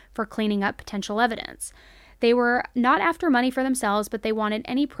company for cleaning up potential evidence. They were not after money for themselves, but they wanted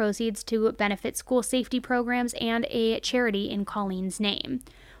any proceeds to benefit school safety programs and a charity in Colleen's name.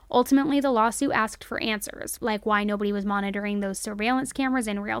 Ultimately, the lawsuit asked for answers, like why nobody was monitoring those surveillance cameras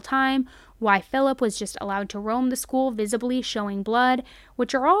in real time, why Philip was just allowed to roam the school visibly showing blood,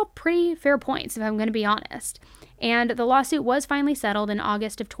 which are all pretty fair points if I'm going to be honest. And the lawsuit was finally settled in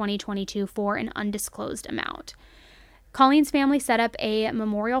August of 2022 for an undisclosed amount. Colleen's family set up a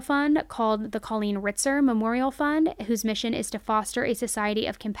memorial fund called the Colleen Ritzer Memorial Fund, whose mission is to foster a society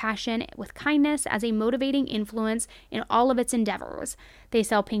of compassion with kindness as a motivating influence in all of its endeavors. They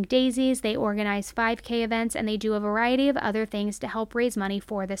sell pink daisies, they organize 5K events, and they do a variety of other things to help raise money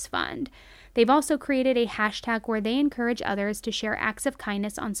for this fund. They've also created a hashtag where they encourage others to share acts of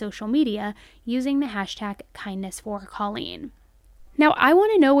kindness on social media using the hashtag #KindnessForColleen. Now, I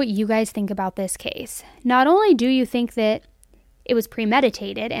want to know what you guys think about this case. Not only do you think that it was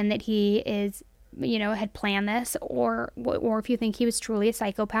premeditated and that he is, had planned this, or if you think he was truly a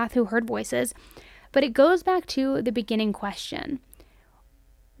psychopath who heard voices, but it goes back to the beginning question.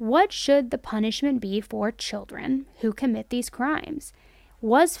 What should the punishment be for children who commit these crimes?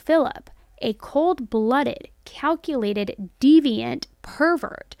 Was Philip a cold-blooded, calculated, deviant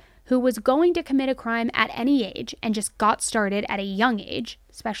pervert who was going to commit a crime at any age and just got started at a young age,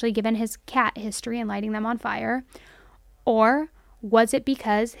 especially given his cat history and lighting them on fire? Or was it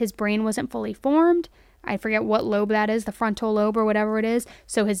because his brain wasn't fully formed? I forget what lobe that is, the frontal lobe or whatever it is.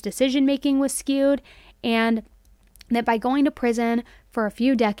 So his decision making was skewed, and that by going to prison for a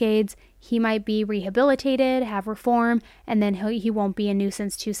few decades, he might be rehabilitated, have reform, and then he won't be a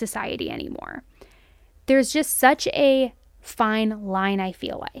nuisance to society anymore. There's just such a fine line, I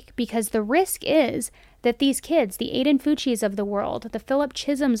feel like, because the risk is that these kids, the Aiden Fucci's of the world, the Philip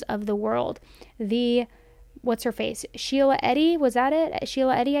Chisholms of the world, the, what's her face, Sheila Eddy, was that it?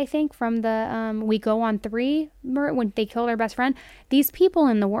 Sheila Eddy, I think, from the We Go on 3, when they killed her best friend. These people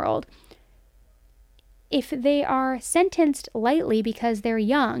in the world, if they are sentenced lightly because they're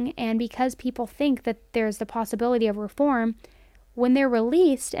young and because people think that there's the possibility of reform, when they're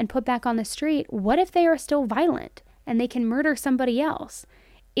released and put back on the street, what if they are still violent and they can murder somebody else?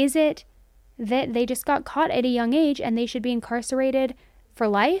 Is it that they just got caught at a young age and they should be incarcerated for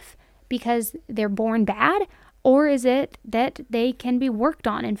life because they're born bad? Or is it that they can be worked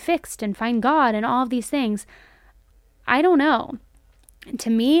on and fixed and find God and all of these things? I don't know. To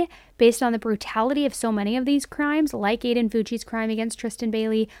me, based on the brutality of so many of these crimes, like Aiden Fucci's crime against Tristan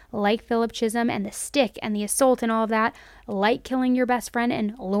Bailey, like Philip Chisholm and the stick and the assault and all of that, like killing your best friend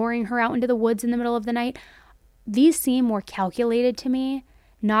and luring her out into the woods in the middle of the night, these seem more calculated to me,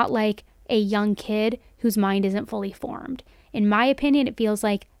 not like a young kid whose mind isn't fully formed. In my opinion, it feels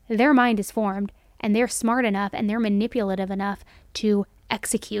like their mind is formed and they're smart enough and they're manipulative enough to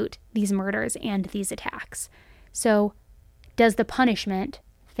execute these murders and these attacks. So, does the punishment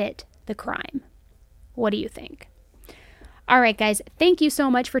fit the crime? What do you think? All right, guys, thank you so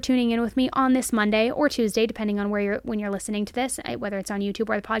much for tuning in with me on this Monday or Tuesday, depending on when you're listening to this, whether it's on YouTube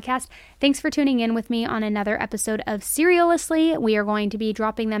or the podcast. Thanks for tuning in with me on another episode of Serialously. We are going to be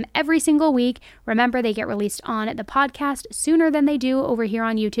dropping them every single week. Remember, they get released on the podcast sooner than they do over here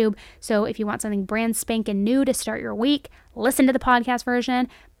on YouTube. So if you want something brand spanking new to start your week, listen to the podcast version,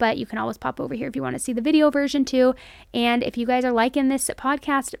 but you can always pop over here if you want to see the video version too. And if you guys are liking this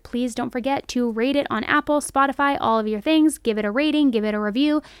podcast, please don't forget to rate it on Apple, Spotify, all of your things. Give it a rating, give it a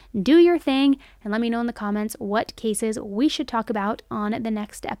review, do your thing, and let me know in the comments what cases we should talk about on the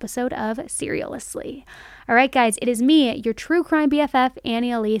next episode of Serialously. All right, guys, it is me, your true crime BFF,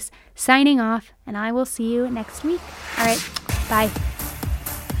 Annie Elise, signing off, and I will see you next week. All right, bye.